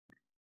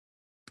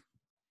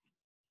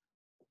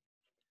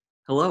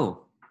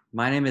Hello,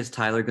 my name is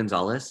Tyler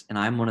Gonzales, and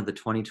I'm one of the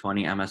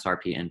 2020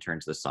 MSRP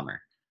interns this summer.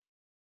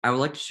 I would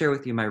like to share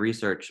with you my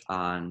research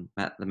on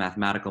the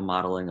mathematical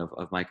modeling of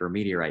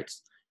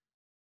micrometeorites.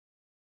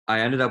 I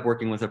ended up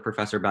working with a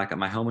professor back at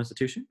my home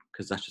institution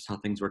because that's just how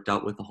things worked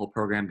out with the whole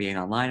program being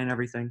online and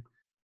everything.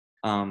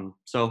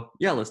 So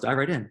let's dive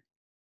right in.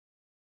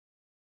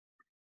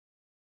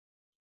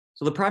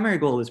 So the primary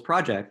goal of this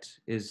project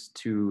is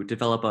to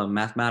develop a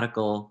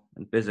mathematical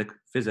and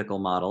physical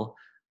model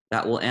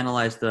that will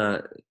analyze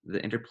the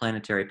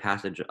interplanetary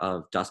passage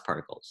of dust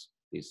particles,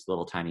 these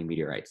little tiny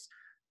meteorites,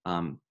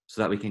 so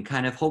that we can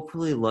kind of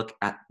hopefully look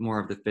at more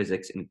of the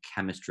physics and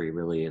chemistry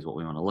really is what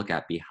we want to look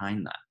at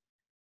behind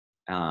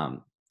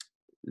that.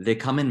 They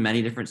come in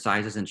many different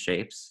sizes and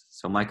shapes.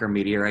 So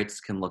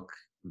micrometeorites can look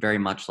very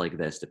much like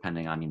this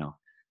depending on,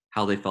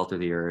 how they fell through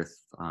the earth,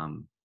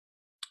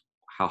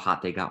 how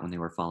hot they got when they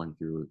were falling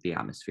through the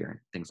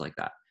atmosphere, things like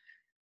that.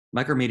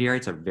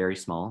 Micrometeorites are very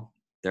small.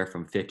 They're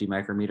from 50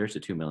 micrometers to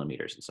 2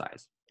 millimeters in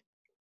size.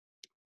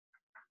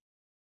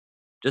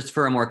 Just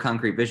for a more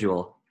concrete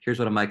visual, here's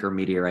what a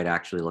micrometeorite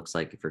actually looks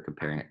like if you're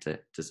comparing it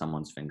to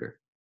someone's finger.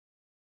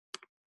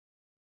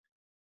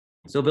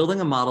 So building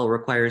a model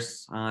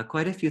requires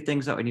quite a few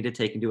things that we need to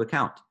take into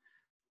account.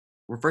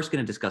 We're first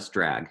going to discuss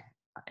drag.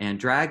 And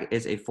drag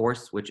is a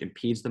force which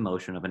impedes the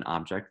motion of an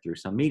object through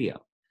some medium.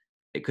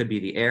 It could be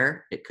the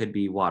air, it could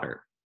be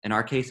water. In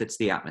our case, it's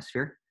the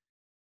atmosphere.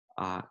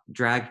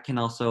 Drag can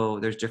also,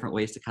 there's different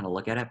ways to kind of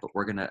look at it, but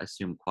we're going to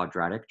assume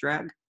quadratic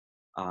drag.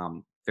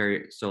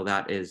 So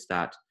that is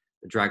that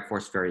the drag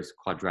force varies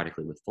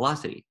quadratically with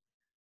velocity.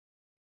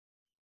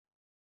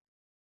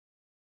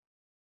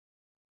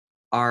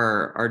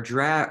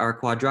 Our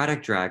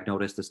quadratic drag,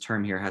 notice this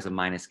term here has a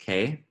minus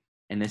k,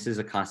 and this is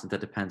a constant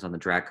that depends on the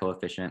drag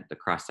coefficient, the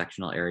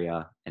cross-sectional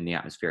area, and the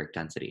atmospheric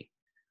density.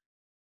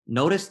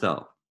 Notice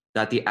though,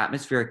 that the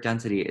atmospheric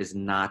density is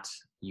not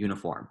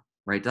uniform,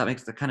 right? That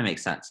kind of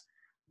makes sense.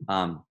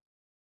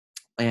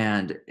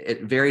 And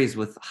it varies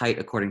with height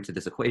according to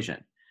this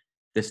equation,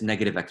 this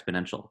negative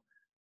exponential.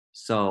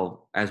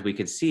 So as we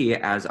can see,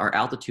 as our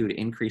altitude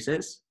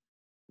increases,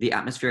 the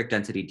atmospheric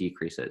density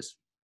decreases.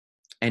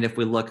 And if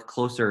we look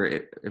closer,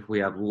 if we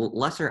have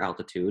lesser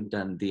altitude,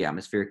 then the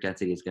atmospheric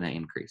density is going to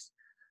increase.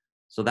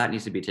 So that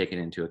needs to be taken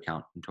into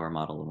account into our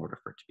model in order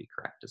for it to be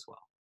correct as well.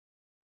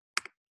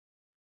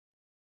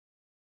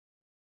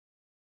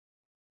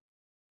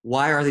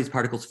 Why are these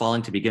particles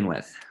falling to begin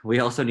with?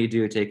 We also need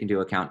to take into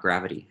account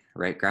gravity,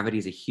 right? Gravity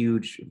is a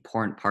huge,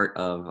 important part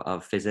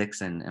of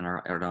physics and in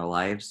our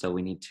lives, so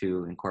we need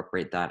to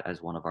incorporate that as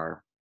one of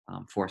our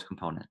force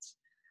components.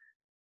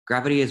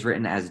 Gravity is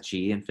written as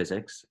g in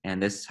physics,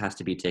 and this has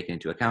to be taken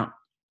into account.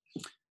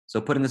 So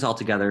putting this all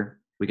together,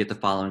 we get the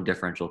following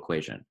differential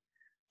equation.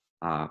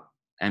 mdv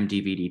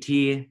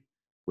dt,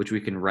 which we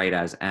can write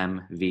as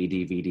mv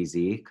dv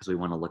dz, because we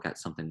want to look at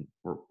something,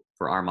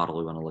 for our model,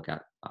 we want to look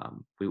at,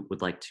 we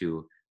would like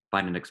to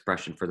find an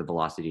expression for the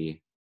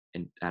velocity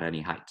at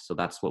any height. So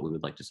that's what we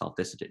would like to solve.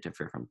 This is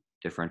different from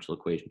differential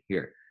equation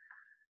here.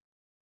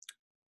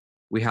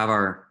 We have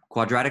our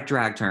quadratic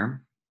drag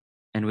term,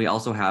 and we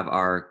also have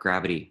our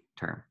gravity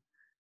term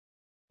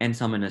and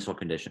some initial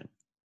condition.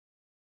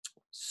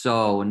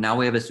 So now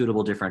we have a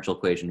suitable differential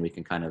equation. We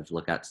can kind of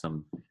look at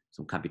some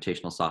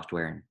computational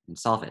software and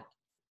solve it.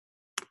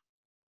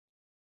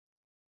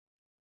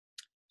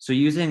 So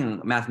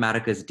using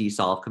Mathematica's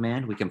dsolve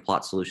command, we can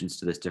plot solutions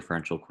to this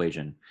differential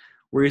equation.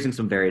 We're using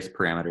some various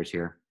parameters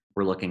here.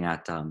 We're looking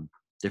at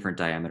different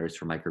diameters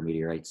for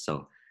micrometeorites.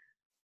 So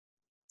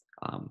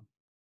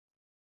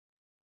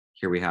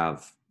here we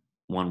have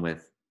one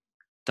with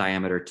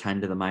diameter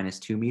 10 to the minus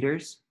 2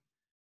 meters,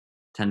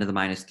 10 to the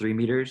minus 3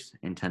 meters,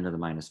 and 10 to the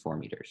minus 4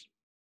 meters.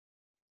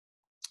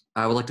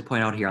 I would like to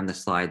point out here on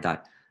this slide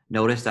that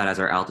notice that as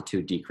our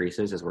altitude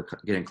decreases, as we're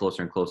getting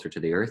closer and closer to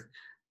the Earth,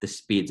 the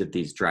speeds of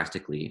these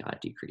drastically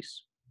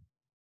decrease.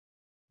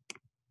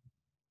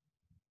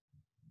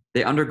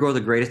 They undergo the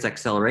greatest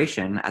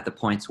acceleration at the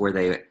points where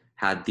they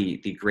had the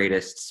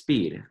greatest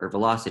speed or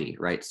velocity,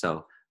 right?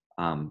 So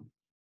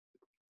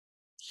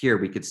here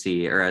we could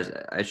see, or as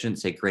I shouldn't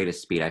say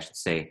greatest speed, I should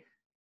say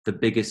the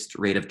biggest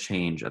rate of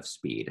change of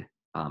speed.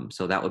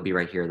 So that would be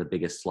right here, the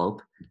biggest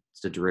slope.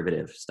 It's the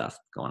derivative stuff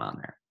going on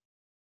there.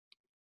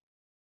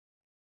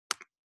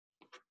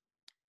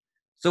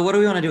 So what do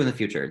we want to do in the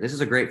future? This is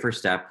a great first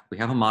step. We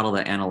have a model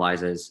that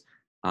analyzes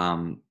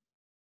two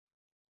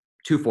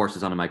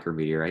forces on a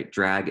micrometeorite,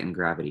 drag and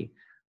gravity.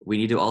 We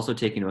need to also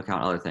take into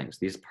account other things.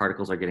 These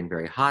particles are getting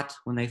very hot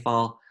when they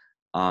fall.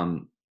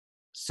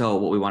 So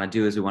what we want to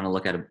do is we want to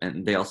look at,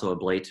 and they also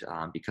ablate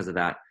because of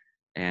that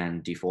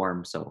and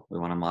deform. So we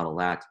want to model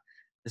that.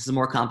 This is a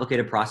more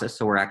complicated process.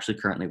 So we're actually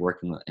currently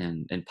working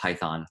in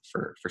Python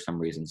for some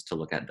reasons to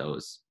look at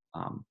those,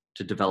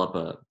 to develop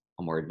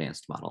a more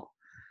advanced model.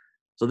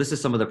 So this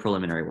is some of the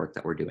preliminary work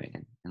that we're doing,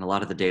 and a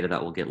lot of the data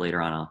that we'll get later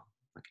on,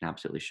 I can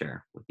absolutely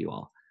share with you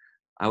all.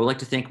 I would like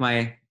to thank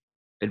my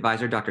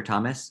advisor, Dr.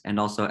 Thomas, and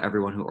also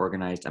everyone who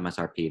organized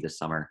MSRP this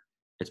summer.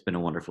 It's been a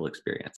wonderful experience.